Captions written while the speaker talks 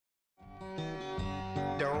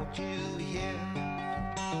Don't you hear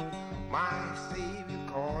my Savior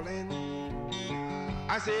calling?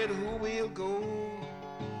 I said, who will go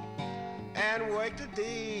and work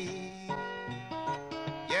today?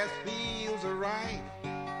 Yes, fields are ripe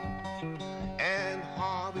and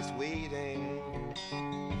harvest waiting.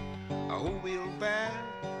 Who will bear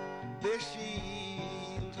the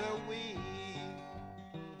sheaves away?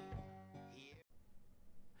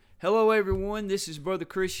 Hello everyone, this is Brother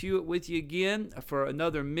Chris Hewitt with you again for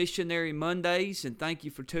another Missionary Mondays, and thank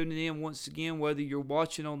you for tuning in once again, whether you're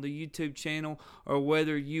watching on the YouTube channel or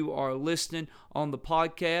whether you are listening on the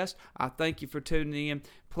podcast. I thank you for tuning in.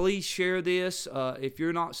 Please share this. If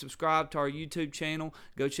you're not subscribed to our YouTube channel,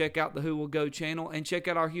 go check out the Who Will Go channel and check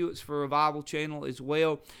out our Hewitt's for Revival channel as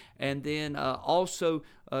well. And then also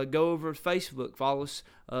go over to Facebook, follow us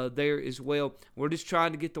there as well. We're just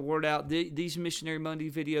trying to get the word out. These Missionary Monday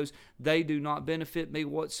videos, they do not benefit me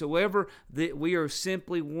whatsoever. We are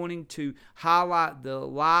simply wanting to highlight the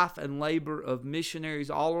life and labor of missionaries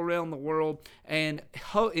all around the world, and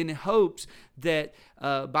in hopes that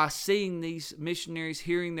by seeing these missionaries,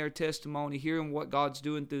 hearing their testimony, hearing what God's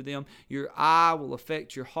doing through them, your eye will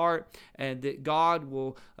affect your heart, and that God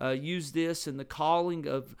will use this in the calling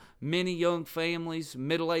of many young families,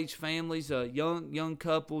 middle-aged families, young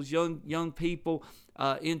couples, young people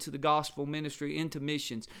into the gospel ministry, into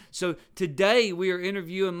missions. So today we are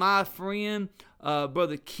interviewing my friend,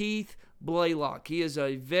 Brother Keith Blaylock. He is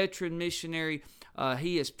a veteran missionary.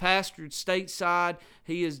 He has pastored stateside.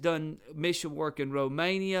 He has done mission work in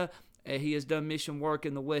Romania. He has done mission work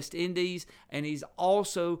in the West Indies, and he's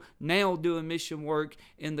also now doing mission work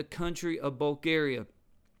in the country of Bulgaria.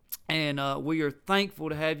 And we are thankful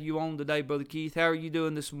to have you on today, Brother Keith. How are you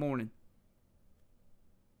doing this morning?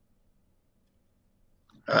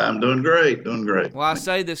 I'm doing great. Well, I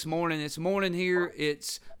say this morning. It's morning here.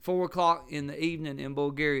 It's 4 o'clock in the evening in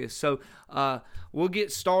Bulgaria. So we'll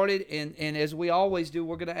get started. And as we always do,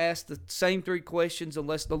 we're going to ask the same 3 questions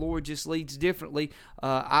unless the Lord just leads differently.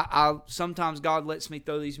 Sometimes God lets me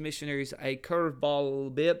throw these missionaries a curveball a little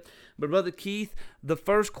bit. But Brother Keith, the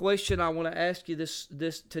first question I want to ask you this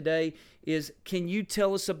today is, can you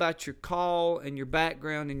tell us about your call and your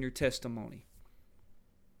background and your testimony?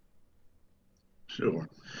 Sure.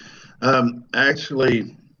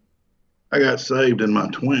 Actually, I got saved in my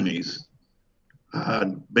 20s.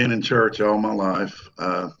 I'd been in church all my life.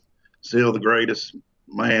 Still the greatest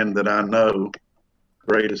man that I know,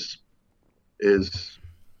 greatest is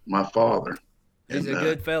my father. He's a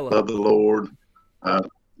good fellow. Love the Lord. I've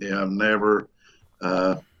never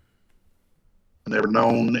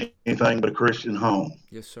known anything but a Christian home.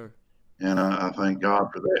 Yes, sir. And I thank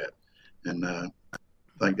God for that. And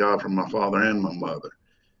thank God for my father and my mother.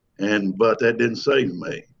 But that didn't save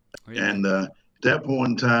me. Yeah. And at that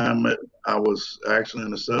point in time, I was actually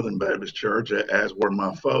in a Southern Baptist church, as were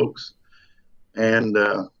my folks. And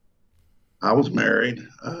I was married.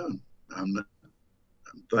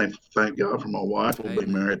 Thank God for my wife. We'll be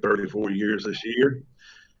married 34 years this year.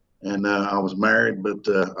 And I was married, but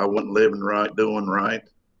I wasn't living right, doing right.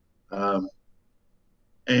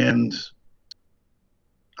 And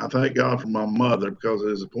I thank God for my mother, because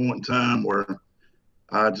there was a point in time where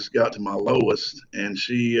I just got to my lowest, and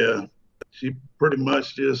she pretty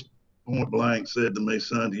much just point blank said to me,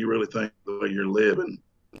 "Son, do you really think the way you're living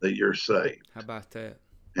that you're saved?" How about that?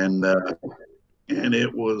 And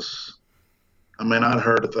it was, I'd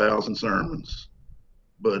heard 1,000 sermons,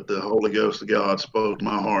 but the Holy Ghost of God spoke to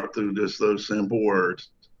my heart through just those simple words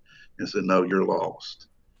and said, "No, you're lost."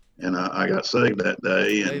 And I got saved that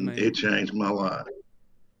day, and Amen. It changed my life.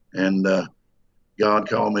 And God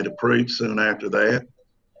called me to preach soon after that.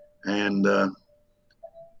 And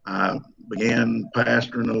I began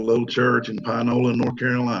pastoring a little church in Pinola, North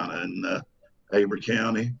Carolina, in Avery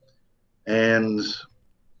County. And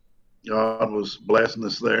God was blessing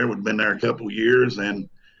us there. We'd been there a couple of years, and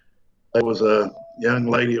there was a young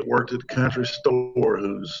lady that worked at the country store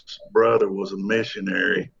whose brother was a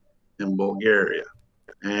missionary in Bulgaria.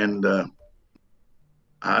 And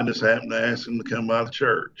I just happened to ask him to come by the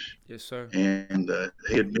church. Yes, sir. And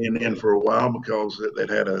he had been in for a while because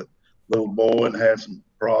they'd had a little boy and had some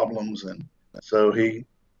problems. And so he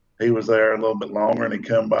was there a little bit longer, and he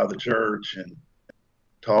come by the church and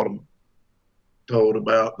told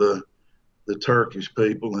about the Turkish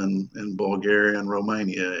people in Bulgaria and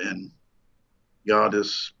Romania. And God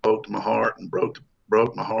just spoke to my heart and broke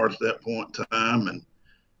my heart at that point in time. And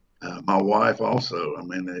my wife also,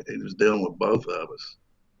 it was dealing with both of us.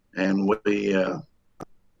 And we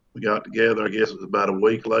got together, I guess it was about a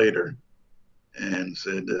week later, and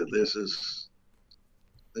said, this is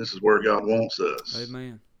where God wants us.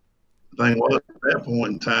 Amen. the thing was, at that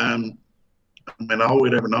point in time, I mean, all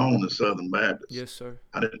we'd ever known is Southern Baptist. Yes, sir.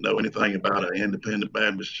 I didn't know anything about an independent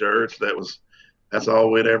Baptist church. That's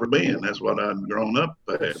all we'd ever been. That's what I'd grown up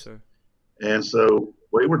Yes, as. sir. And so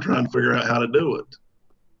we were trying to figure out how to do it.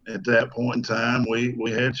 At that point in time,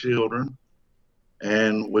 we had children,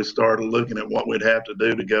 and we started looking at what we'd have to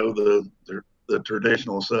do to go the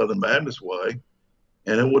traditional Southern Baptist way,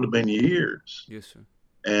 and it would have been years. Yes, sir.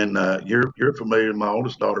 And you're familiar with my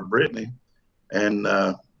oldest daughter, Brittany, and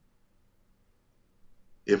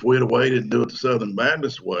if we'd have waited to do it the Southern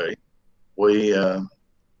Baptist way,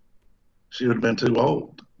 she would have been too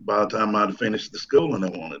old by the time I'd finished the schooling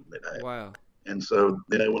they wanted me to have. Wow. And so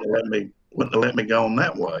they wouldn't have let me go on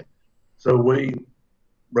that way. So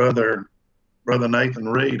brother Nathan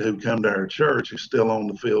Reed, who come to our church, who's still on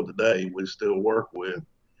the field today, we still work with.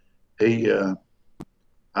 I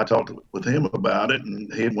talked with him about it,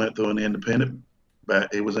 and he went through he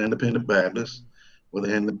was an independent Baptist with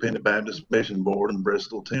the Independent Baptist Mission Board in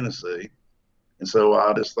Bristol, Tennessee. And so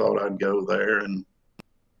I just thought I'd go there and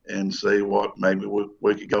see what maybe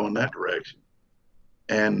we could go in that direction.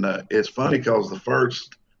 And it's funny because the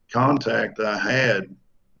first contact I had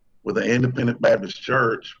with the Independent Baptist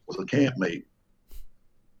Church was a camp meeting.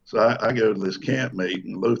 So I go to this camp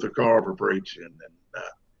meeting, Luther Carver preaching,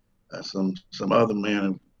 and some other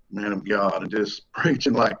men of God, and just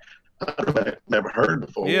preaching like I'd never heard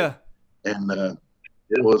before. Yeah. And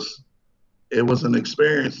it was an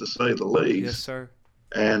experience, to say the least. Yes, sir.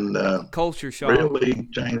 And culture shock. Really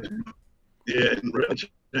changed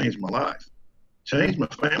my life. Changed my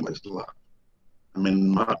family's life. I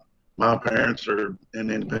mean, my parents are in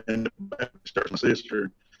the Independent Baptist Church, my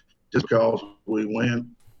sister, just because we went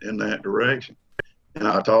in that direction. And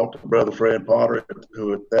I talked to Brother Fred Potter,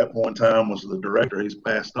 who at that point in time was the director. He's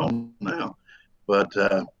passed on now. But,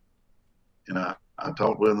 I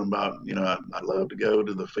talked with him about, I'd love to go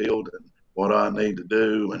to the field and what I need to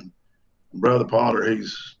do. And Brother Potter,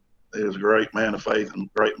 he's a great man of faith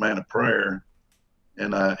and great man of prayer.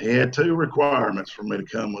 And he had two requirements for me to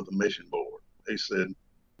come with the mission board. He said,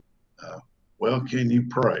 well, can you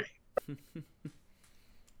pray?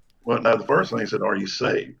 Well, now the first thing he said, are you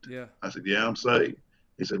saved? Yeah. I said, yeah, I'm saved.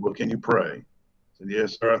 He said, well, can you pray? I said,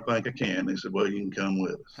 yes, sir, I think I can. He said, well, you can come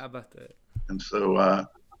with us. How about that? And so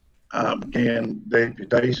I began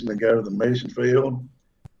deputation to go to the mission field,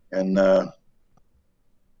 and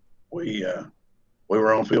we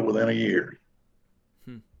were on field within a year.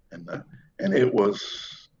 And it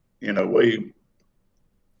was, we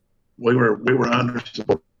were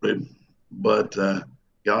under-supported, but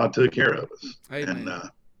God took care of us. Amen.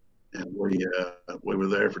 And we were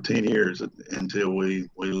there for 10 years until we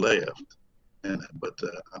left. But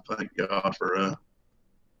I thank God for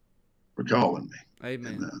calling me.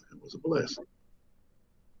 Amen. And it was a blessing.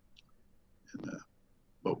 And,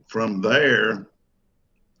 but from there,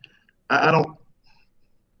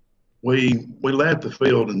 we left the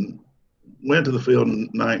field and went to the field in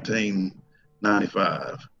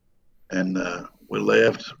 1995, and we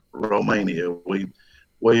left Romania. We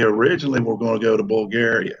originally were going to go to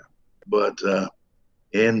Bulgaria, but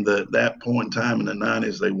in that point in time in the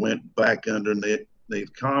 90s, they went back underneath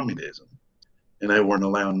communism, and they weren't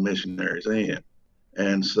allowing missionaries in.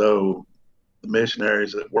 And so the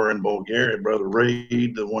missionaries that were in Bulgaria, Brother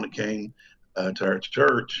Reed, the one that came to our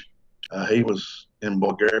church, he was in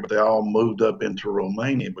Bulgaria, but they all moved up into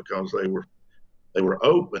Romania because they were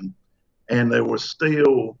open, and there were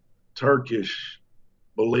still Turkish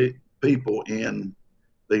people in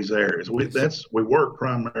these areas. We work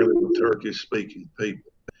primarily with Turkish speaking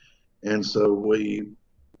people, and so we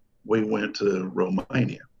went to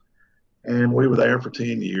Romania, and we were there for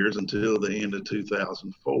 10 years until the end of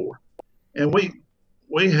 2004. And we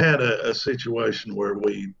had a situation where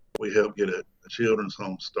we helped get a children's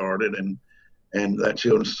home started, and that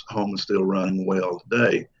children's home is still running well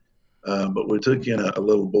today. But we took in a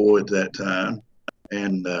little boy at that time,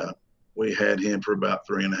 and we had him for about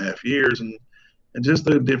 3.5 years, and just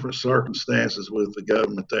through different circumstances with the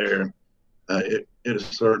government there, at a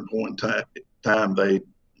certain point in time, they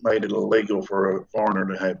made it illegal for a foreigner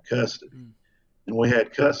to have custody. And we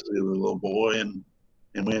had custody of the little boy, and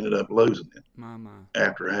we ended up losing him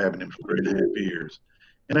after having him for 3.5 years.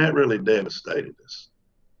 And that really devastated us.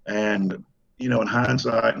 And, in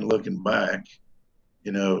hindsight and looking back,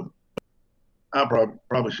 I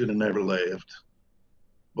probably should have never left,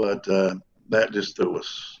 but that just threw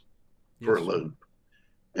us for a loop.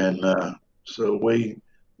 And so we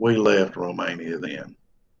left Romania then,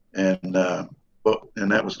 and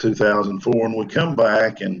that was 2004. And we come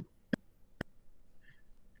back, and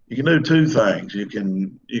you can do two things. You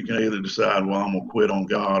can either decide, well, I'm gonna quit on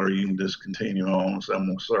God, or you can just continue on and say, I'm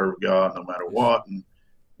gonna serve God no matter what.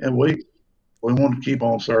 And we want to keep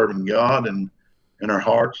on serving God, and our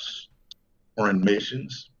hearts were in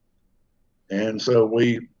missions. And so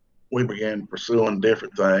we began pursuing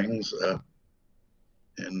different things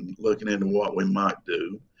and looking into what we might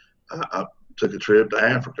do. I took a trip to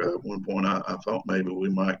Africa at one point. I thought maybe we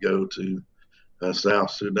might go to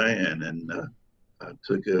South Sudan, and I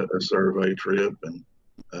took a survey trip,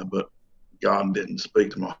 but God didn't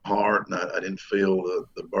speak to my heart, and I didn't feel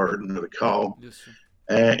the burden or the call. Yes, sir.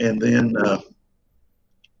 And then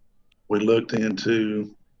we looked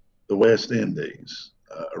into the West Indies.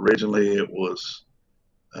 Originally, it was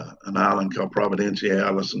an island called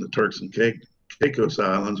Providenciales and the Turks and Caicos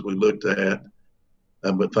Islands we looked at,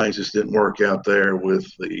 but things just didn't work out there with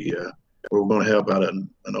we were going to help out an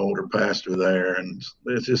older pastor there, and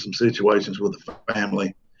there's just some situations with the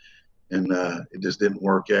family, and it just didn't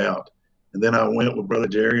work out. And then I went with Brother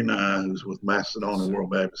Jerry and I, who's with Macedonia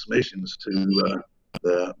World Baptist Missions, to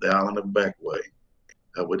the island of Bequia,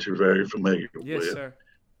 which you're very familiar Yes, with. Sir.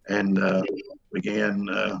 And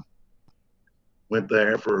went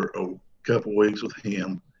there for a couple weeks with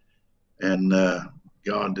him, and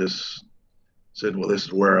God just said, well, this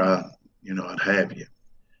is where I'd have you.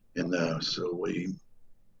 And so we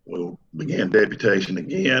began deputation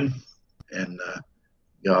again, and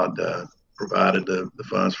God provided the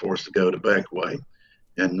funds for us to go to Bequia,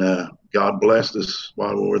 and God blessed us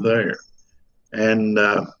while we were there. And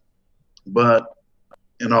but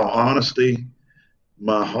in all honesty,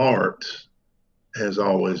 my heart has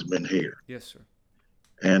always been here. Yes, sir.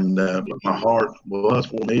 And my heart was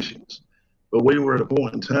for missions. But we were at a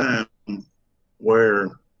point in time where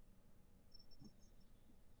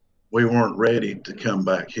we weren't ready to come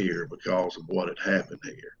back here because of what had happened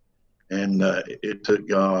here. And it took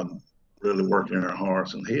God really working in our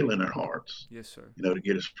hearts and healing our hearts. Yes, sir. To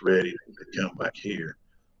get us ready to come back here.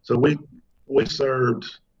 So we served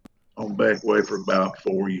on Bequia for about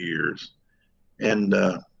 4 years, and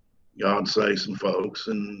God saved some folks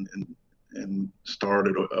and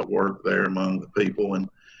started a work there among the people.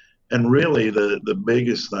 And really the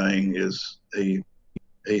biggest thing is he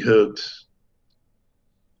hooked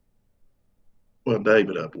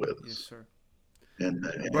David up with us. Yes, sir. And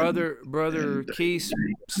Brother Keith's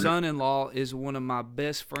son-in-law is one of my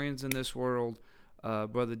best friends in this world,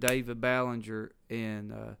 Brother David Ballinger,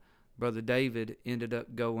 and Brother David ended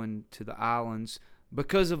up going to the islands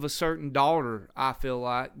because of a certain daughter, I feel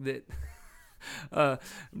like, that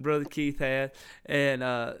Brother Keith had, and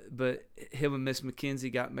but him and Miss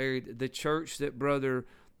McKenzie got married. The church that Brother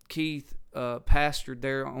Keith pastored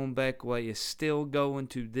there on Bequia is still going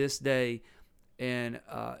to this day, and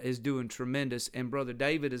is doing tremendous. And Brother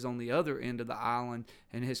David is on the other end of the island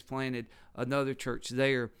and has planted another church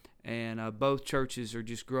there. And both churches are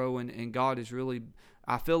just growing, and God is really,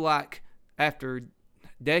 I feel like after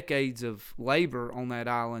decades of labor on that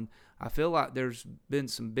island, I feel like there's been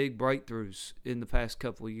some big breakthroughs in the past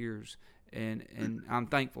couple of years, and I'm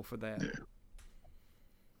thankful for that.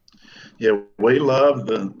 Yeah, we loved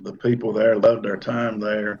the people there, loved our time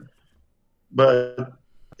there, but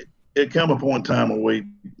it come a point in time when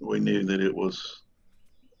we knew that it was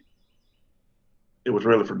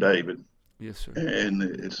really for David. Yes, sir. And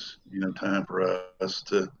it's time for us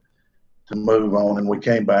to move on, and we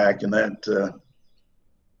came back, and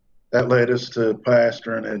that led us to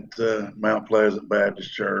pastoring at Mount Pleasant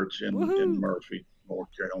Baptist Church in Murphy, North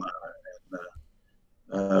Carolina,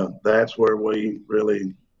 and that's where we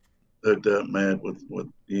really hooked up, met with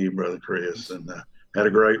you, Brother Chris, and had a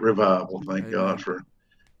great revival. Thank Amen. God for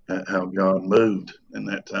how God moved in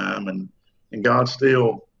that time, and God's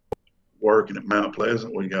still working at Mount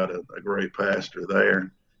Pleasant. We got a great pastor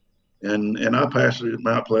there, and I pastored at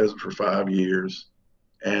Mount Pleasant for 5 years,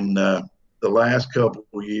 and the last couple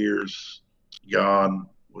of years, God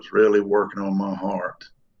was really working on my heart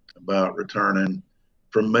about returning.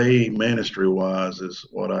 For me, ministry-wise, is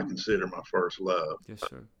what I consider my first love. Yes,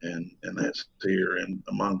 sir. And that's here and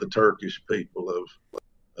among the Turkish people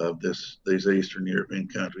of these Eastern European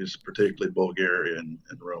countries, particularly Bulgaria and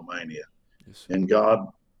Romania. Yes, sir. And God,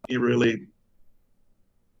 He really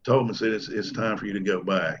told me, said, it's time for you to go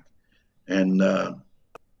back. And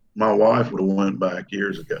my wife would have went back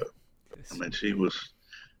years ago. Yes.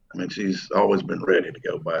 She's always been ready to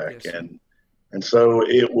go back. Yes, and so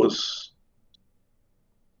it was,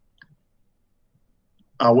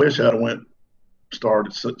 I wish I'd have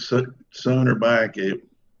started sooner back,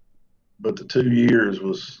 but the 2 years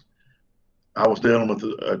I was dealing with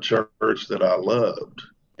a church that I loved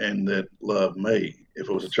and that loved me. If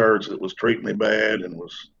it was a church that was treating me bad and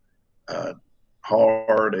was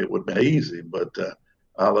hard. It would be easy, but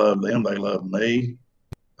I love them. They love me.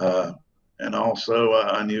 And also,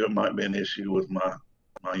 I knew it might be an issue with my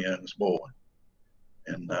youngest boy,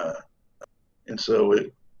 and so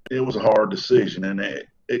it was a hard decision, and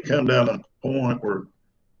it come down to a point where,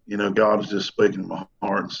 God was just speaking to my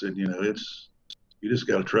heart and said, you just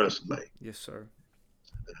got to trust me. Yes, sir.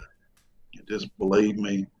 You just believe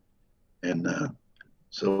me, and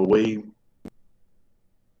so we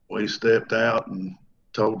stepped out and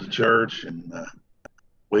told the church, and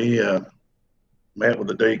we met with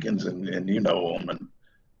the deacons, and you know them,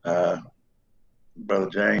 and Brother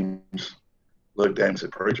James looked at him and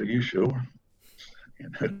said, "Preacher, you sure?"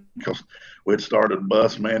 Because we'd started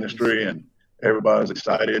bus ministry, and everybody was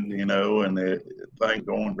excited, and things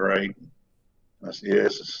going great. And I said,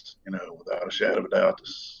 "Yes, without a shadow of a doubt,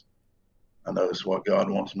 I know it's what God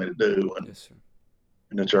wants me to do." And, yes, sir.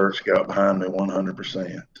 And the church got behind me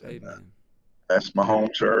 100%. Amen. That's my home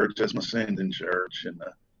church. That's my sending church, and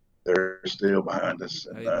they're still behind us.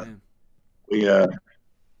 And Amen.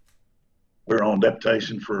 We're on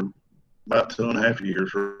deputation for about 2.5 years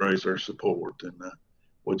for raise our support, and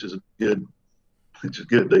which is good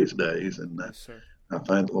these days. And yes, sir. I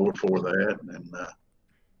thank the Lord for that.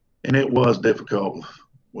 And it was difficult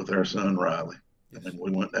with our son Riley. Yes, I mean,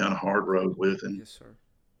 we went down a hard road with him. yes, sir.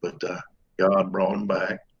 But God brought him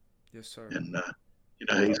back. Yes, sir. And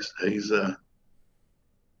he's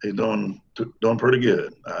doing pretty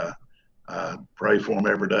good. I pray for him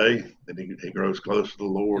every day that he grows closer to the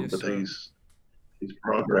Lord. Yes, but sir. he's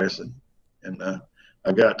progressing. And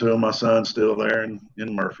I got two of my sons still there in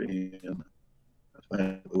Murphy, and I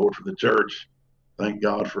thank the Lord for the church. Thank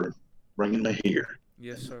God for bringing me here.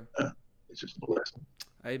 Yes, sir. It's just a blessing.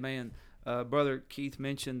 Amen. Brother Keith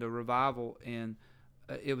mentioned the revival, and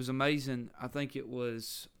it was amazing. I think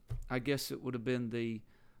I guess it would have been the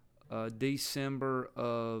December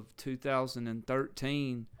of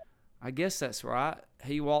 2013. I guess that's right.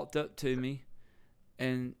 He walked up to me,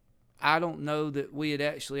 and I don't know that we had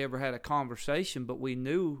actually ever had a conversation, but we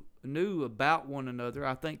knew about one another.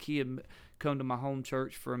 I think he had come to my home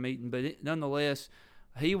church for a meeting, but nonetheless,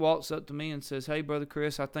 he walks up to me and says, "Hey, Brother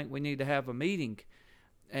Chris, I think we need to have a meeting."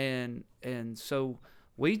 And so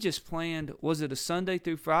we just planned, was it a Sunday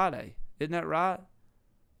through Friday? Isn't that right?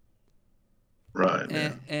 Right.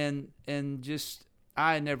 And just,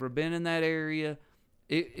 I had never been in that area.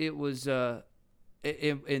 It was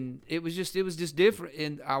just different.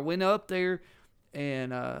 And I went up there,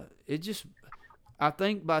 and I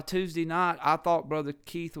think by Tuesday night, I thought Brother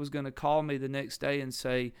Keith was going to call me the next day and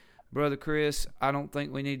say, "Brother Chris, I don't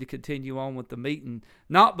think we need to continue on with the meeting."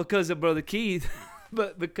 Not because of Brother Keith,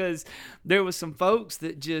 but because there was some folks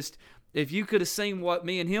that just, if you could have seen what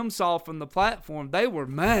me and him saw from the platform, they were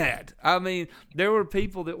mad. I mean, there were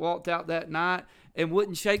people that walked out that night and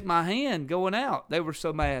wouldn't shake my hand going out. They were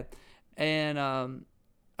so mad. And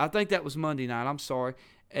I think that was Monday night. I'm sorry.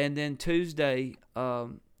 And then Tuesday,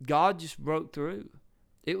 God just broke through.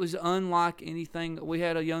 It was unlike anything. We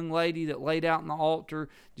had a young lady that laid out on the altar,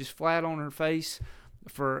 just flat on her face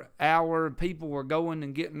for an hour. People were going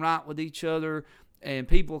and getting right with each other, and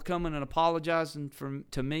people coming and apologizing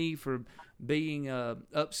to me for being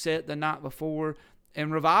upset the night before.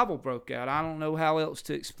 And revival broke out. I don't know how else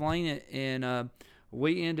to explain it. And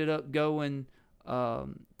we ended up going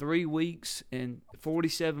 3 weeks, and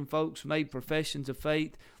 47 folks made professions of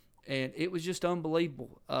faith, and it was just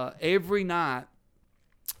unbelievable. Every night,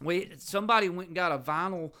 somebody went and got a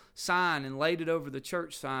vinyl sign and laid it over the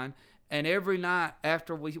church sign, and every night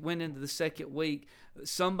after we went into the second week,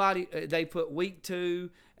 they put week 2,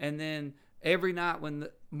 and then every night when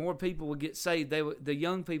more people would get saved, the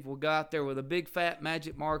young people would go out there with a big fat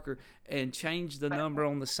magic marker and change the number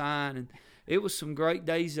on the sign. And it was some great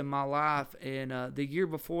days in my life. And the year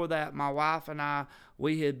before that, my wife and I,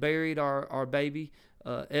 we had buried our baby,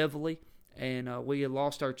 Everly, and we had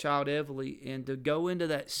lost our child, Everly. And to go into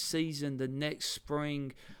that season the next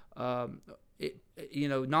spring,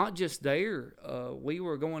 not just there, we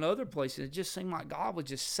were going other places. It just seemed like God was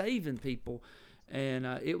just saving people. And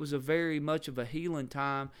it was a very much of a healing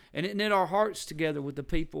time. And it knit our hearts together with the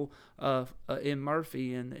people in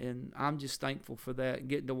Murphy. And I'm just thankful for that,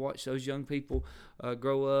 getting to watch those young people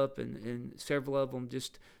grow up, and several of them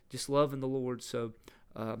just loving the Lord. So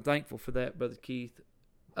I'm thankful for that, Brother Keith.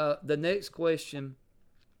 The next question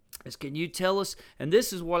is, can you tell us, and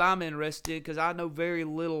this is what I'm interested in because I know very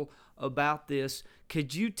little about this,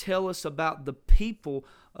 could you tell us about the people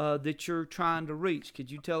that you're trying to reach? Could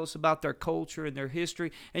you tell us about their culture and their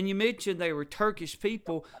history? And you mentioned they were Turkish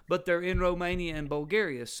people, but they're in Romania and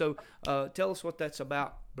Bulgaria. So tell us what that's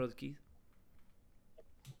about, Brother Keith.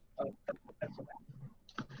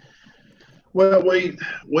 Well, we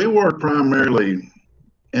work primarily,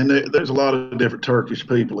 and there's a lot of different Turkish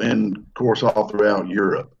people, and of course, all throughout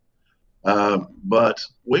Europe. But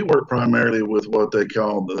we work primarily with what they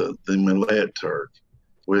call the Millet Turk,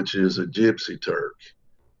 which is a Gypsy Turk.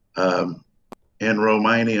 Um, in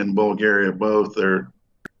Romania and Bulgaria, both they're,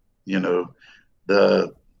 you know,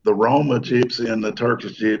 the Roma Gypsy and the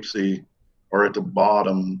Turkish Gypsy are at the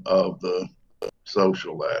bottom of the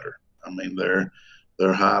social ladder. I mean, they're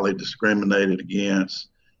highly discriminated against,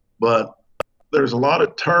 but there's a lot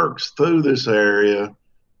of Turks through this area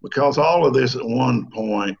because all of this at one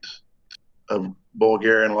point of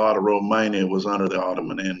Bulgaria and a lot of Romania was under the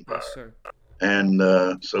Ottoman Empire, Yes, sir. and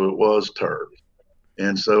so it was Turk,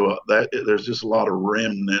 and so that there's just a lot of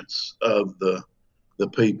remnants of the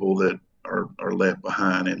people that are left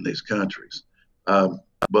behind in these countries.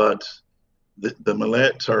 But the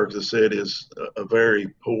Millet Turks, as I said, is a very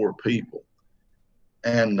poor people,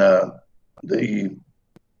 and the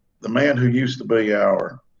the man who used to be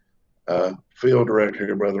our field director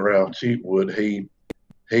here, Brother Ralph Cheapwood,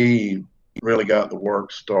 he really got the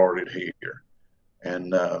work started here,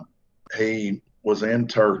 and he was in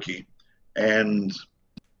Turkey, and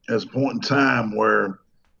there's a point in time where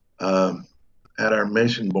at our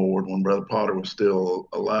mission board, when Brother Potter was still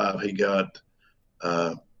alive, he got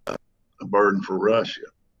a burden for Russia,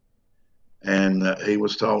 and he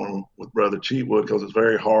was talking with Brother Cheapwood because it's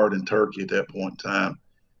very hard in Turkey at that point in time.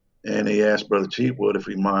 And he asked Brother Cheapwood if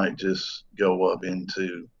he might just go up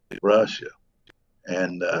into Russia,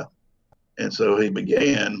 and so he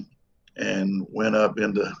began and went up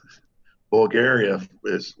into Bulgaria,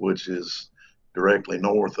 which is directly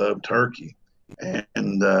north of Turkey,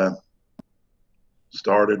 and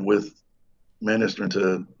started with ministering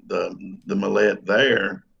to the Millet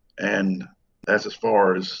there, and that's as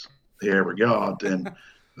far as he ever got. And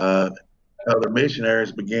other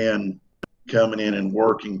missionaries began coming in and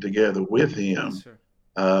working together with him. Yes,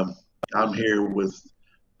 I'm here with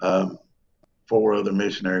 4 other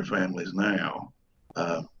missionary families now.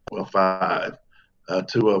 Well, 5.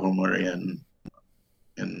 2 of them are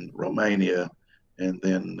in Romania, and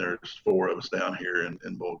then there's 4 of us down here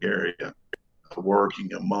in Bulgaria,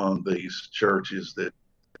 working among these churches that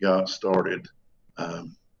got started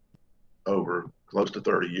over close to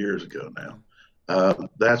 30 years ago now.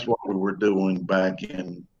 That's what we were doing back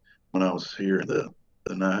in when I was here in the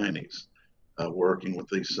 90s, working with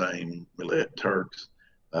these same Millet Turks.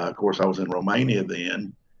 Of course, I was in Romania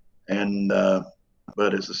then, and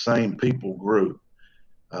but it's the same people group.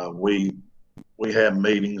 We have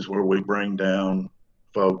meetings where we bring down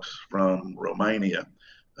folks from Romania,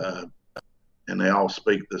 and they all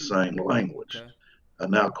speak the same language. okay.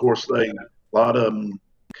 Now, of course, a lot of them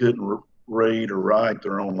couldn't read or write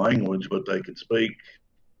their own language, but they could speak,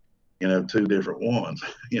 2 different ones.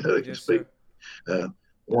 They can Yes, speak. The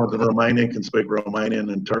ones in Romania can speak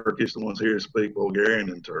Romanian and Turkish. The ones here speak Bulgarian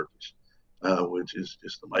and Turkish, which is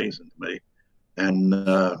just amazing to me. And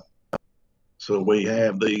so we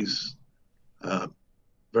have these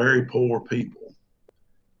very poor people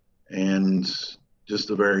and just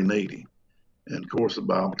the very needy. And of course, the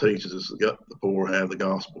Bible teaches us the poor have the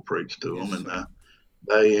gospel preached to them, Yes, and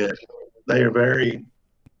they are very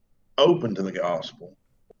open to the gospel.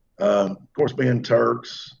 Of course, being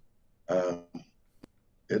Turks,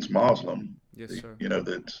 it's Muslim. Yes, sir.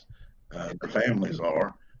 That their families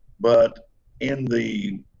are, but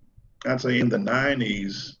I'd say in the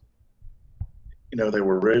 90s, they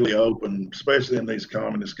were really open, especially in these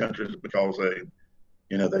communist countries, because they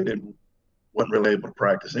wasn't really able to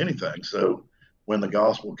practice anything. So when the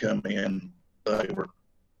gospel come in, they were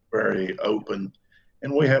very open,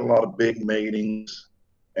 and we had a lot of big meetings,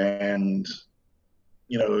 and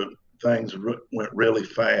things went really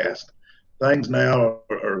fast. Things now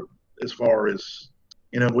are as far as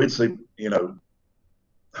we'd see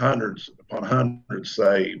hundreds upon hundreds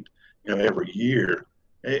saved every year.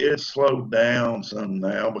 It's slowed down some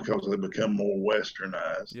now because they become more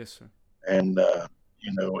westernized. Yes, sir. And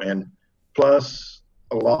and plus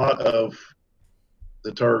a lot of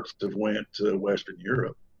the Turks have went to Western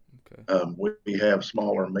Europe. Okay. We have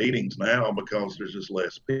smaller meetings now because there's just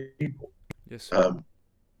less people. Yes, sir.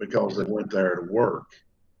 Because they went there to work.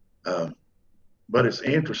 But it's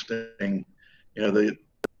interesting,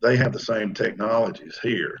 they have the same technologies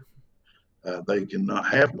here. They cannot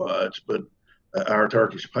have much, but our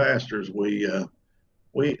Turkish pastors,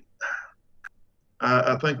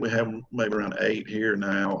 I think we have maybe around 8 here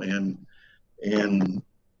now in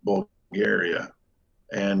Bulgaria,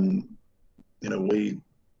 and we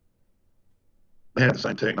have the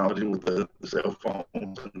same technology with the cell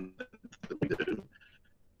phones that we do.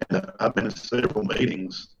 And I've been in several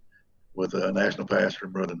meetings with a national pastor,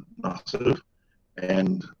 Brother Nasuf,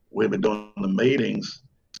 and we've been doing the meetings,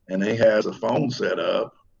 and he has a phone set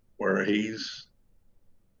up where he's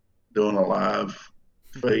doing a live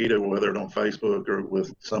feed, or whether it's on Facebook or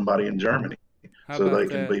with somebody in Germany, so they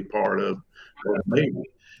can be part of the meeting.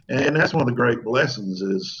 And that's one of the great blessings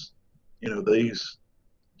is, these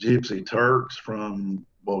Gypsy Turks from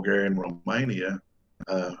Bulgaria and Romania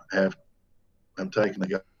have taken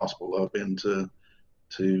the gospel up into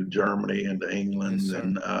Germany and to England, yes,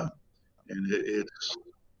 and it's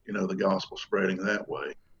the gospel spreading that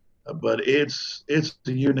way. But it's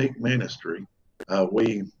a unique ministry.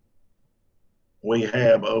 We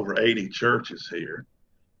have over 80 churches here,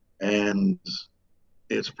 and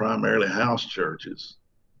it's primarily house churches,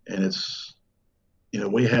 and it's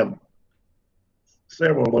we have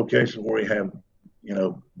several locations where we have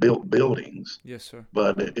built buildings. Yes, sir.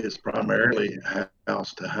 But it's primarily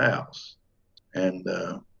house to house, and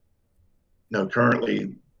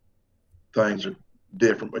currently things are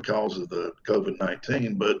different because of the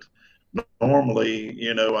COVID-19. But normally,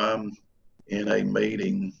 I'm in a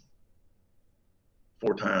meeting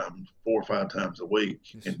 4 or 5 times a week,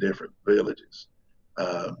 yes, in different villages,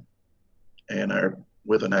 and are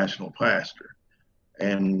with a national pastor,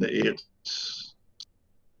 and it's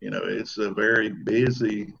a very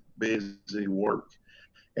busy work.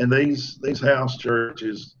 And these house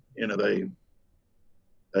churches, they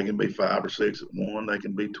can be 5 or 6 at one, they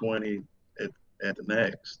can be 20 at the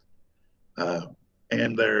next,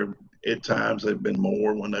 and at times they've been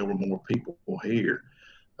more when there were more people here,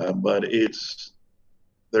 but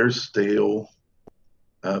there's still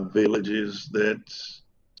villages that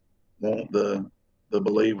want the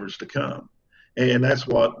believers to come, and that's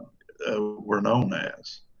what we're known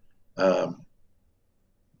as.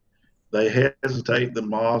 They hesitate, the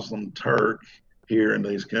Muslim Turk here in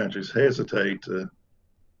these countries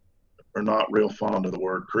are not real fond of the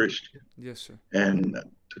word Christian. Yes, sir. And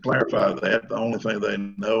to clarify that, the only thing they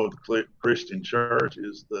know of the Christian church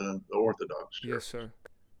is the Orthodox church. Yes, sir.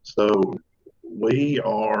 So we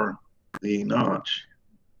are the Inanç,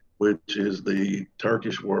 which is the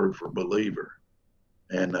Turkish word for believer.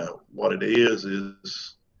 And what it is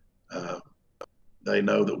they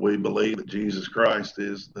know that we believe that Jesus Christ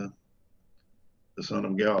is the Son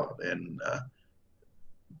of God, and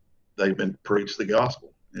they've been preached the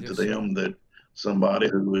gospel into, yes, them, that somebody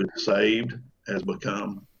who is saved has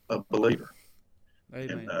become a believer.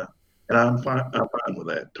 Amen. And I'm fine with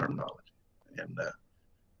that terminology,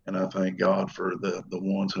 and I thank God for the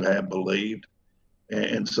ones who have believed,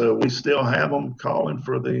 and so we still have them calling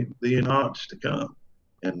for the Inanç to come.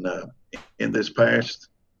 And in this past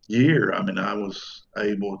year, I was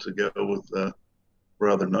able to go with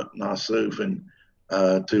Brother Nasuf and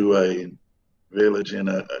to a village in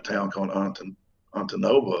a town called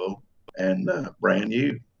Antonovo, and brand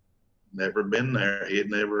new, never been there. He had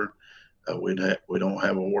never. We don't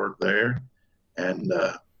have a work there, and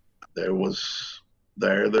there's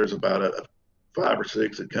about 5 or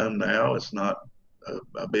 6 that come now. It's not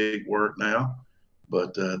a big work now,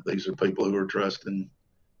 but these are people who are trusting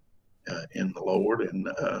in the Lord, and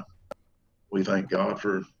we thank God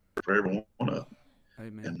for every one of them.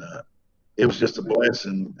 Amen. And it was just a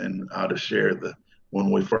blessing, and I'll just share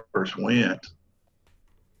when we first went,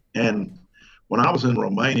 and when I was in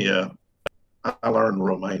Romania, I learned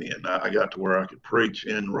Romanian. I got to where I could preach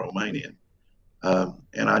in Romanian,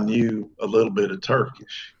 and I knew a little bit of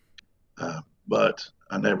Turkish, but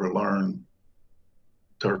I never learned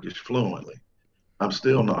Turkish fluently. I'm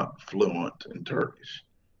still not fluent in Turkish.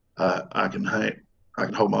 I can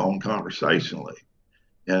hold my own conversationally,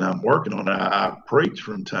 and I'm working on it. I preach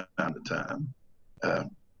from time to time. I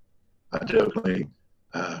jokingly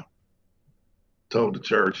told the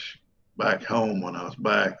church back home when I was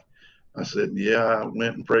back, I said, yeah, I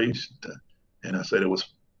went and preached, and I said it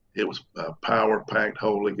was a power-packed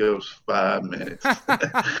Holy Ghost 5 minutes.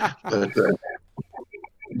 But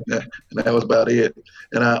and that was about it.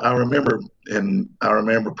 And I remember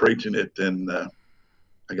preaching it, and I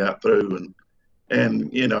got through,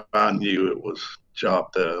 and I knew it was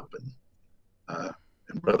chopped up,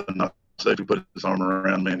 and Brother Nasuf put his arm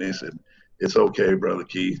around me and he said, "It's okay, Brother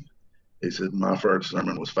Keith." He said, "My first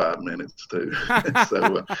sermon was 5 minutes too."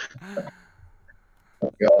 So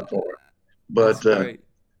thank God for it. But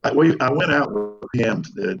I went out with him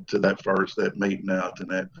to that meeting out in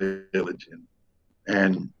that village,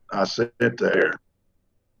 and I sat there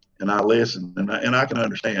and I listened, and I can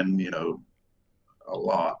understand a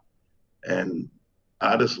lot, and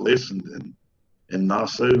I just listened, and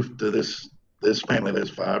Nasuf, to this family,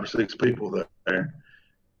 there's 5 or 6 people there.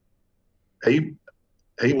 He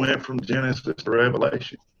went from Genesis to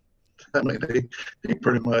Revelation. I mean, he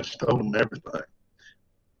pretty much told them everything.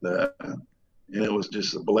 And it was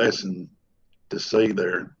just a blessing to see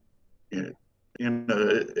there.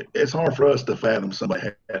 It's hard for us to fathom somebody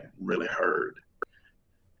hadn't really heard.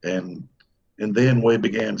 And then we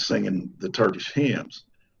began singing the Turkish hymns,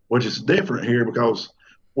 which is different here because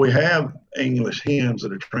we have English hymns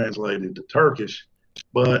that are translated to Turkish,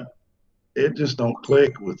 but it just don't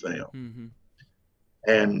click with them. Mm-hmm.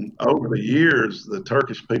 And over the years, the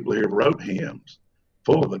Turkish people here wrote hymns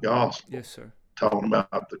full of the gospel. Yes, sir. Talking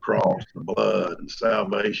about the cross, the blood, and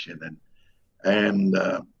salvation, and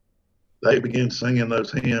they began singing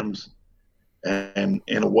those hymns, and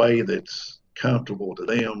in a way that's comfortable to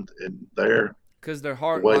them and because their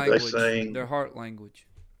heart way language, they sing, their heart language.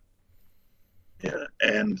 Yeah,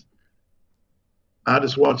 and I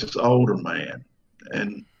just watched this older man,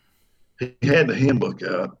 and he had the hymn book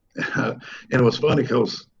up, and it was funny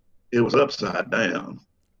because it was upside down.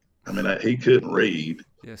 I mean, he couldn't read.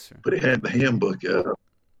 Yes, sir. But he had the hymn book up,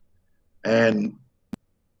 and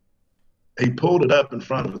he pulled it up in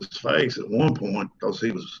front of his face at one point because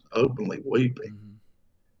he was openly weeping,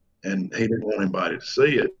 and he didn't want anybody to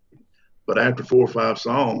see it. But after 4 or 5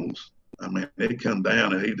 songs, I mean, he come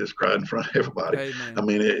down and he just cried in front of everybody. Amen. I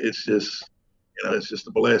mean, it's just, it's just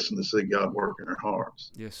a blessing to see God work in our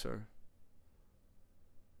hearts. Yes, sir.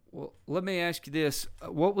 Well, let me ask you this: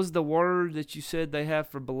 what was the word that you said they have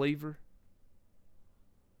for believer?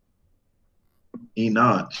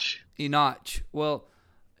 Enoch. Enoch. Well,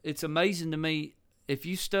 it's amazing to me, if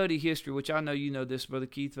you study history, which I know you know this, Brother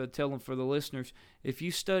Keith, but tell them for the listeners, if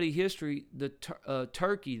you study history, the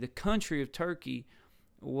Turkey, the country of Turkey,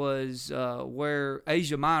 was where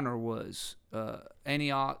Asia Minor was,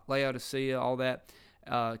 Antioch, Laodicea, all that,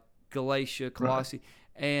 Galatia, Colossae,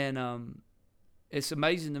 right. And it's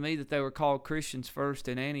amazing to me that they were called Christians first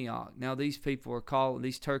in Antioch. Now these people are calling,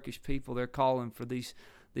 these Turkish people, they're calling for these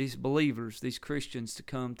believers, these Christians, to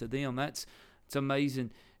come to them. It's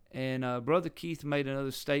amazing. And Brother Keith made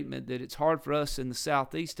another statement that it's hard for us in the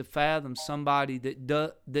Southeast to fathom somebody that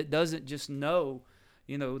doesn't just know,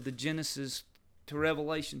 the Genesis to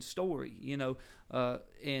Revelation story,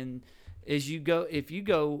 and if you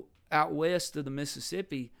go out west of the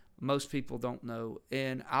Mississippi, most people don't know.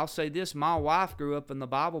 And I'll say this: my wife grew up in the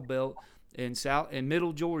Bible Belt in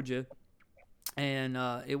Middle Georgia. And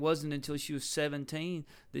it wasn't until she was 17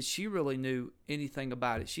 that she really knew anything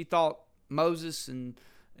about it. She thought Moses and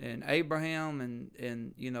Abraham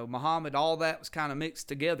and Muhammad, all that was kind of mixed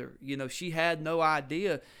together. She had no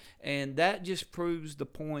idea. And that just proves the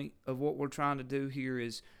point of what we're trying to do here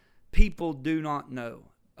is people do not know.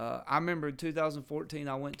 I remember in 2014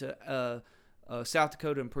 I went to South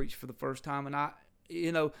Dakota and preached for the first time.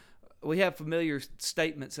 And we have familiar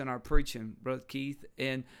statements in our preaching, Brother Keith,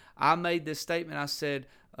 and I made this statement. I said,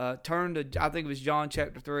 turn to, I think it was John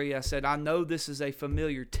chapter 3. I said, I know this is a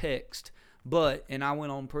familiar text, and I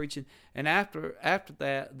went on preaching. And after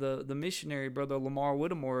that, the missionary, Brother Lamar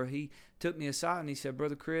Whittemore, he took me aside and he said,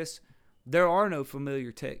 Brother Chris, there are no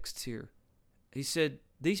familiar texts here. He said,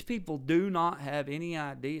 these people do not have any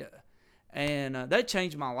idea. And that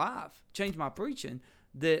changed my life, changed my preaching,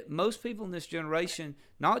 that most people in this generation,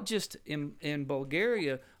 not just in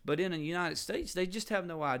Bulgaria, but in the United States, they just have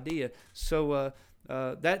no idea. So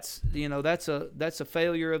that's a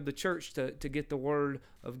failure of the church to get the word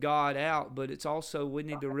of God out. But it's also, we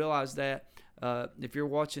need to realize that if you're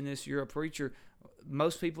watching this, you're a preacher.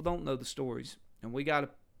 Most people don't know the stories, and we got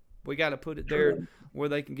to put it there where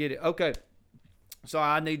they can get it. Okay, so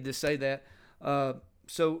I need to say that.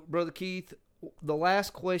 So Brother Keith, the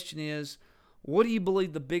last question is, what do you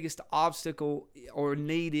believe the biggest obstacle or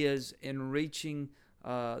need is in reaching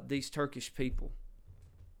these Turkish people?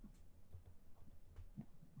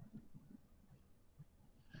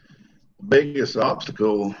 The biggest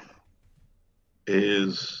obstacle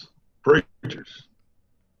is preachers.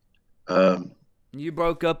 You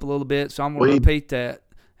broke up a little bit, so I'm going to repeat that.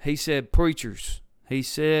 He said preachers. He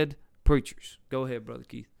said preachers. Go ahead, Brother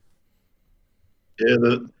Keith.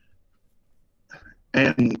 Yeah,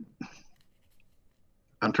 and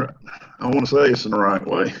I want to say this in the right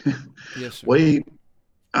way. Yes, sir.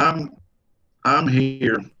 I'm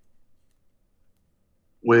here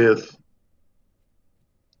with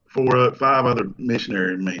 5 other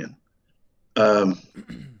missionary men.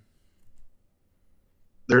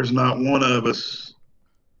 There's not one of us.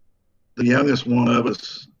 The youngest one of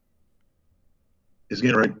us is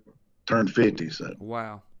getting ready to turn 50. So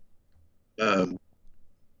wow.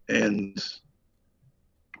 And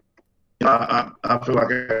I feel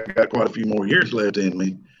like I got quite a few more years left in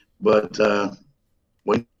me, but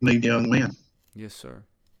we need young men. Yes, sir.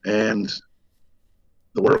 And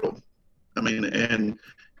the world I mean, and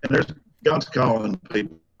there's God's calling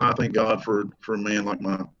people. I thank God for men like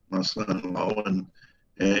my son-in-law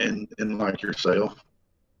and like yourself.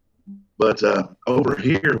 But over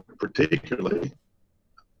here, particularly,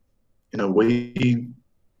 we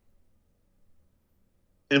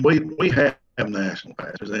have national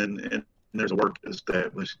pastors, and there's a work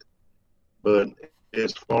established. But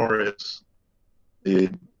as far as the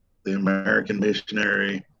American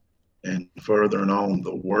missionary and furthering on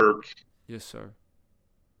the work, yes, sir.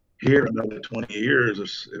 Here another 20 years,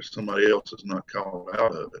 if somebody else is not called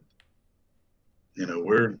out of it, and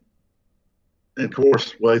of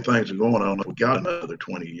course, the way things are going on, we got another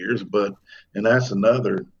 20 years, and that's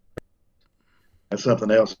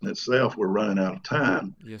something else in itself. We're running out of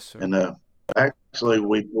time. Yes, sir. And actually,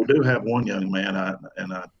 we do have one young man, I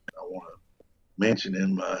want to mention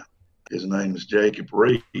him. His name is Jacob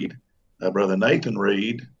Reed, Brother Nathan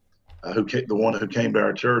Reed, the one who came to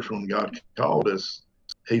our church when God called us.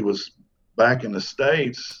 He was back in the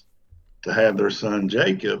States to have their son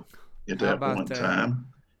Jacob at that point in time,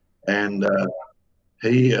 and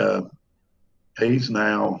he's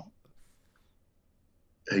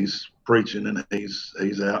preaching, and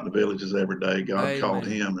he's out in the villages every day. God Amen. called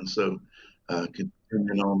him, and so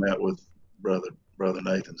continuing on that with brother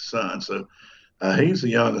Nathan's son. So he's the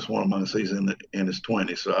youngest one among us. He's in his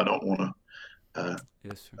 20s, so I don't want to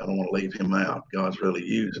leave him out. God's really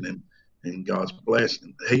using him, and God's blessing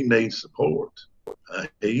him. He needs support.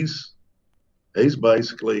 He's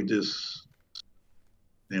basically just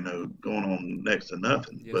going on next to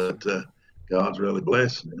nothing. Yes, but God's really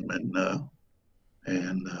blessing him,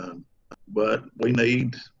 but we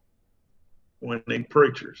need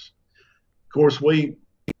preachers. Of course,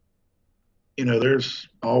 there's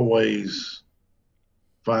always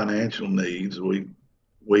financial needs.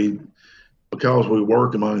 Because we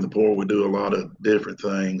work among the poor, we do a lot of different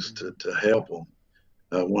things to help them.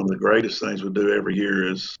 One of the greatest things we do every year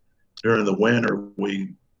is during the winter,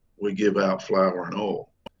 we give out flour and oil.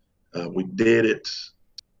 We did it,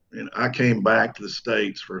 and I came back to the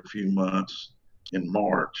States for a few months in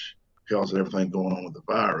March because of everything going on with the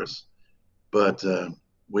virus. But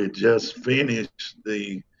we had just finished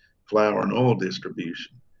the flour and oil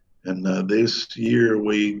distribution. And this year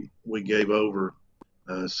we gave over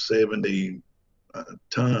 70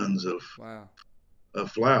 tons of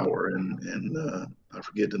flour and I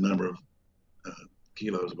forget the number of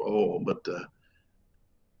kilos of oil, but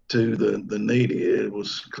to the needy, it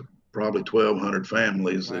was probably 1,200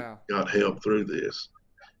 families that got help through this.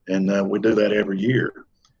 And we do that every year.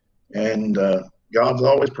 And God's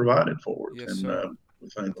always provided for us. Yes, and we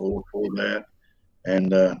thank the Lord for that.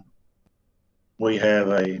 And we have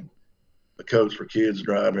a Coats for Kids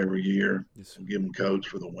drive every year. Yes, we give them coats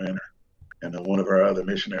for the winter. And one of our other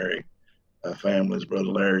missionary families, Brother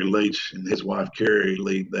Larry Leach and his wife Carrie,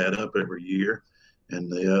 lead that up every year.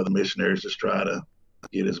 And the other missionaries just try to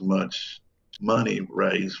get as much money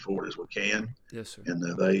raised for it as we can. Yes, sir. And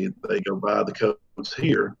they go buy the coats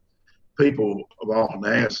here. People have often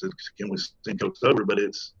asked, can we send coats over? But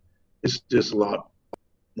it's just a lot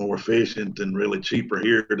more efficient and really cheaper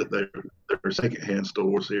here. That there are secondhand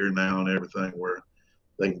stores here now and everything where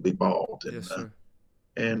they can be bought. And, yes, sir.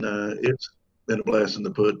 And it's been a blessing to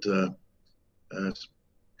put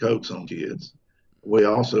coats on kids. We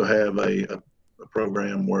also have a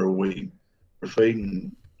program where we're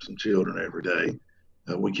feeding some children every day.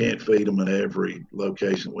 We can't feed them at every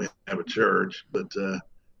location. We have a church, but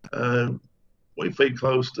we feed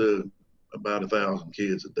close to about 1,000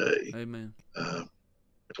 kids a day. Amen.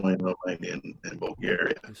 Between Romania and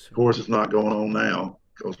Bulgaria. Yes, of course, it's not going on now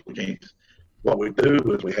because we can't. What we do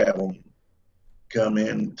is we have them come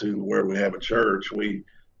in to where we have a church. We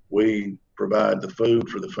provide the food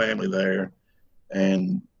for the family there,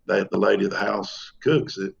 and the lady of the house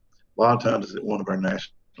cooks it. A lot of times it's at one of our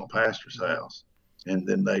national pastors' house, and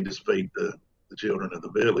then they just feed the children of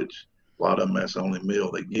the village. A lot of them, that's the only meal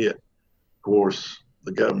they get. Of course,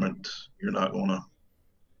 the government, you're not going to,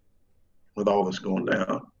 with all this going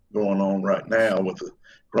on right now with the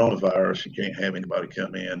coronavirus, you can't have anybody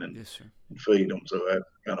come in and, yes, and feed them. So that's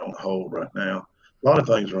kind of on hold right now. A lot of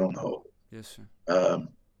things are on hold. Yes, sir.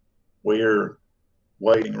 We're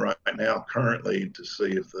waiting right now currently to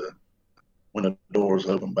see if when the doors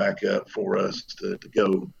open back up for us to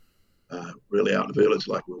go really out in the village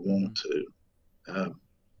like we want to.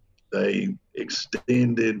 They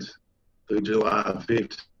extended through July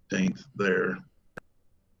 15th their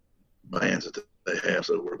bans that they have,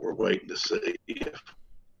 so we're waiting to see if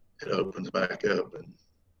it opens back up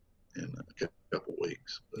in a couple of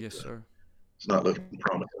weeks. But, yes, sir. It's not looking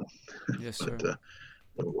promising. Yes, but, sir.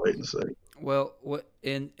 We'll wait and see. Well,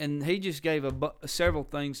 and he just gave several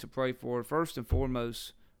things to pray for. First and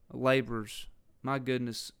foremost, laborers. My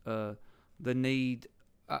goodness, the need.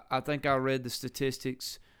 I think I read the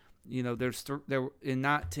statistics. You know, there in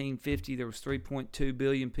 1950 there was 3.2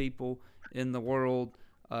 billion people in the world.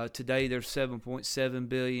 Today there's 7.7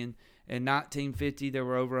 billion. In 1950 there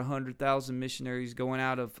were over 100,000 missionaries going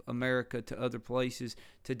out of America to other places.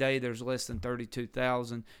 Today there's less than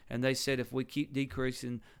 32,000. And they said if we keep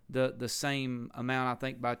decreasing the same amount, I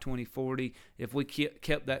think by 2040, if we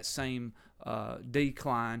kept that same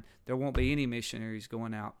decline, there won't be any missionaries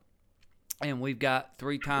going out. And we've got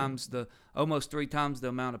almost three times the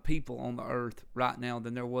amount of people on the earth right now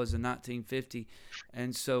than there was in 1950.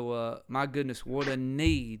 And so, my goodness, what a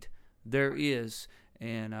need there is.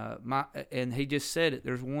 And he just said it.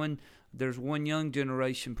 There's one young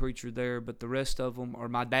generation preacher there, but the rest of them are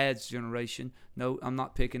my dad's generation. No, I'm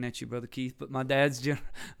not picking at you, Brother Keith, but my dad's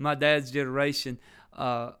generation.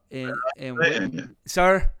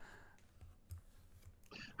 Sir.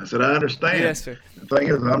 I said, I understand. Yes, sir. The thing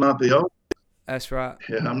is, I'm not the old. That's right.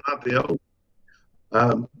 Yeah, I'm not the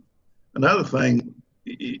old. Another thing,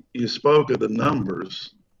 you spoke of the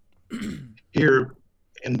numbers here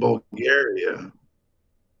in Bulgaria.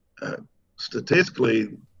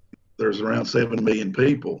 Statistically, there's around 7 million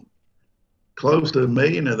people. Close to 1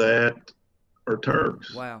 million of that are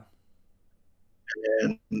Turks. Wow.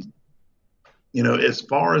 And, you know, as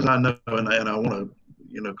far as I know, and I want to,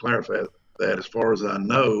 you know, clarify that, as far as I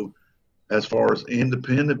know, as far as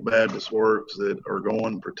independent Baptist works that are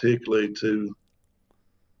going particularly to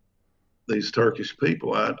these Turkish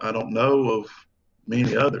people, I don't know of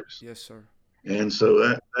many others. Yes, sir. And so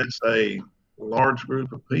that's a large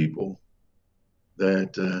group of people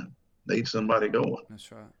that need somebody going. That's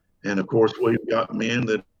right. And of course, we've got men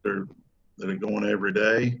that are going every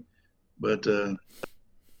day, but the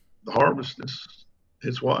harvest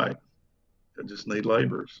is white. They just need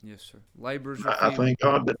laborers. Yes, sir. Laborers. I thank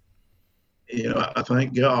God that, you know, I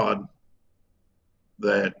thank God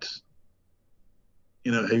that,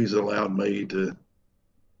 you know, He's allowed me to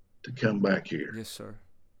come back here. Yes, sir.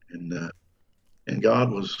 And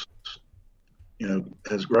God was, you know,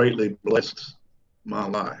 has greatly blessed my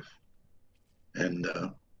life. And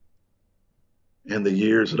in the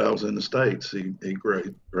years that I was in the States, He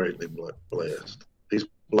greatly blessed. He's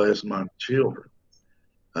blessed my children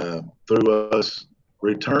through us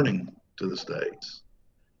returning to the States.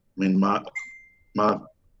 I mean, my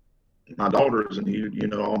daughters, and you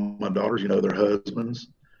know all my daughters, you know their husbands.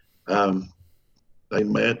 They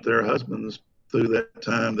met their husbands through that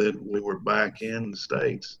time that we were back in the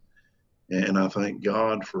States, and I thank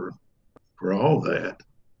God for all that.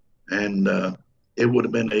 And it would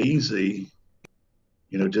have been easy,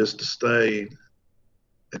 you know, just to stay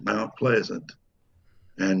at Mount Pleasant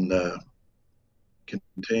and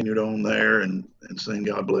continued on there and seen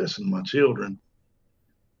God blessing my children.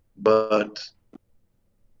 But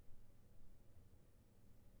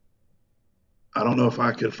I don't know if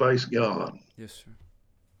I could face God. Yes, sir.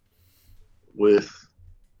 With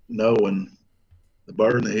knowing the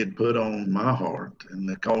burden that He'd put on my heart and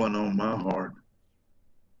the calling on my heart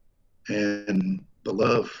and the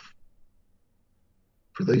love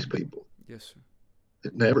for these people. Yes, sir.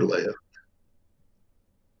 It never left.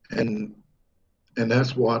 And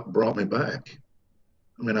that's what brought me back.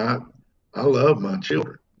 I mean, I love my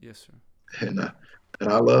children. Yes, sir. And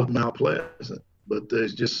I love Mount Pleasant, but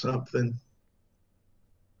there's just something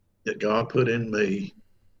that God put in me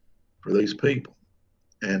for these people.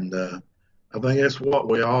 And I think that's what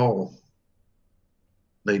we all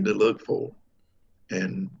need to look for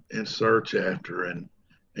and search after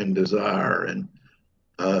and desire. And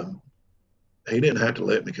He didn't have to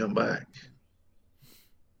let me come back.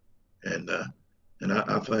 And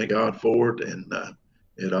I thank God for it. And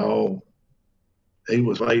He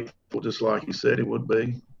was faithful, just like He said He would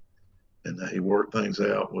be. And He worked things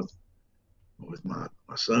out with my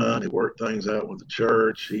son. He worked things out with the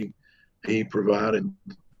church. He provided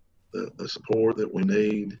the support that we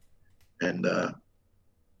need. And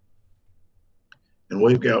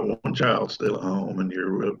we've got one child still at home, and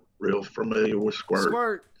you're real familiar with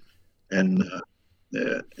Squirt. And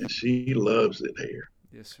and she loves it here.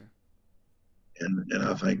 Yes, sir. And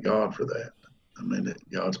I thank God for that. I mean,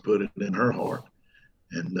 God's put it in her heart.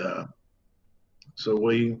 And so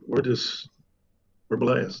we're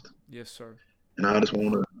blessed. Yes, sir. And I just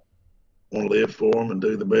want to live for them and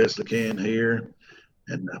do the best I can here,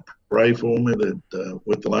 and pray for me that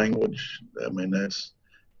with the language. I mean, that's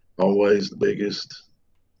always the biggest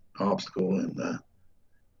obstacle, and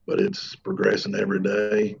but it's progressing every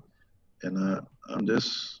day, and I'm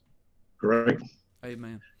just grateful.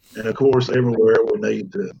 Amen. And of course, everywhere we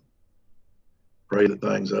need to pray that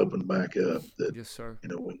things open back up, that, Yes, sir. we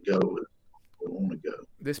can go where we want to go.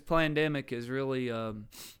 This pandemic has really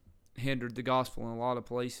hindered the gospel in a lot of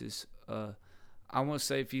places. I want to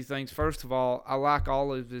say a few things. First of all, I like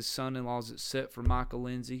all of his son-in-laws except for Michael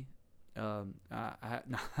Lindsay. No,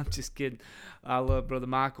 I'm just kidding. I love Brother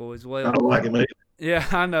Michael as well. I don't like him either. Yeah,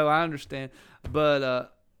 I know. I understand.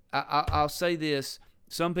 But I'll say this.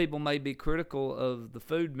 Some people may be critical of the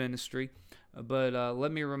food ministry, but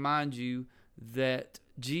let me remind you that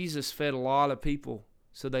Jesus fed a lot of people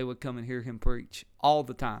so they would come and hear him preach all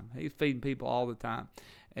the time. He's feeding people all the time.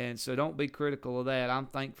 And so don't be critical of that. I'm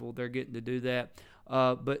thankful they're getting to do that.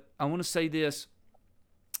 But I want to say this.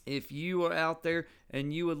 If you are out there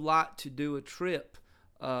and you would like to do a trip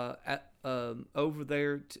over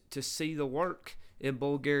there to see the work in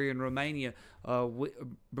Bulgaria and Romania,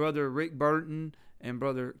 Brother Rick Burton and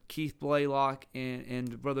Brother Keith Blaylock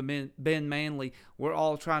and Brother Ben Manley, we're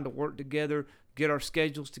all trying to work together, get our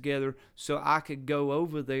schedules together so I could go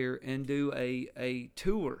over there and do a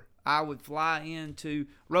tour. I would fly into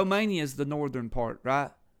Romania is the northern part,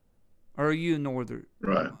 right? Or are you northern?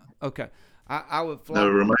 Right. Okay. I would fly. No,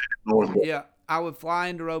 Romania north. Yeah, I would fly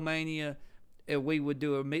into Romania, and we would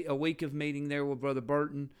do a week of meeting there with Brother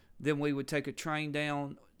Burton. Then we would take a train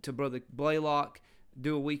down to Brother Blaylock,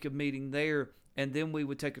 do a week of meeting there, and then we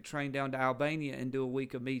would take a train down to Albania and do a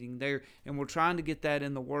week of meeting there. And we're trying to get that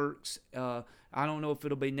in the works. I don't know if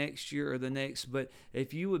it'll be next year or the next, but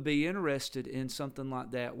if you would be interested in something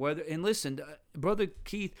like that, and listen, Brother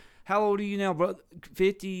Keith, how old are you now, brother?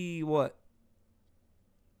 50 what?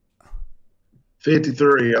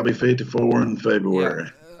 53. I'll be 54 in February.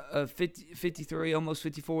 Yeah, 53, almost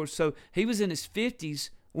 54. So he was in his 50s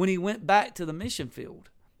when he went back to the mission field.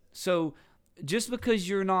 So just because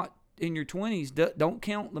you're not in your 20s, don't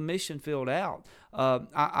count the mission field out.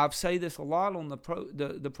 I've say this a lot on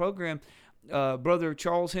the program. Brother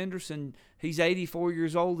Charles Henderson, he's 84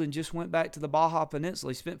 years old and just went back to the Baja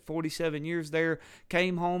Peninsula. He spent 47 years there,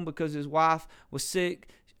 came home because his wife was sick,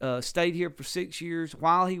 stayed here for 6 years.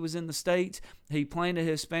 While he was in the States, he planted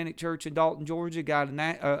a Hispanic church in Dalton, Georgia, got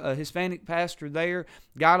a Hispanic pastor there,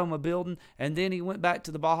 got him a building, and then he went back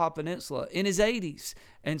to the Baja Peninsula in his 80s.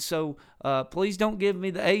 And so please don't give me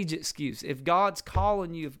the age excuse. If God's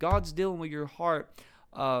calling you, if God's dealing with your heart,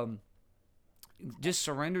 just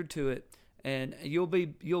surrender to it. And you'll be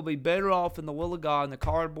better off in the will of God in the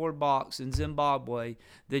cardboard box in Zimbabwe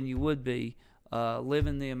than you would be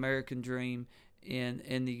living the American dream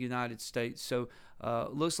in the United States. So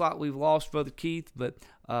looks like we've lost Brother Keith, but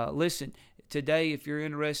listen, today if you're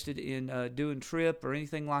interested in doing trip or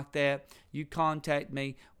anything like that, you contact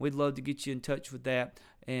me. We'd love to get you in touch with that.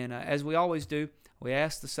 And as we always do, we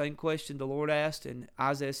ask the same question the Lord asked in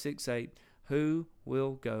Isaiah 6:8, who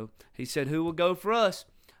will go? He said, who will go for us?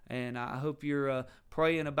 And I hope you're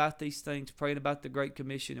praying about these things, praying about the Great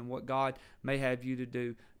Commission and what God may have you to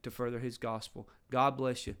do to further his gospel. God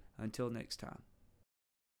bless you. Until next time.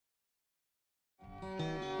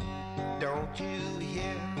 Don't you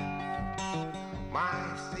hear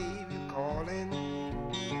my Savior calling?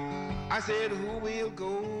 I said, who will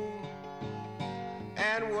go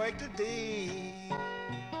and work today?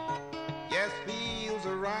 Yes, feels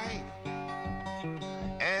right.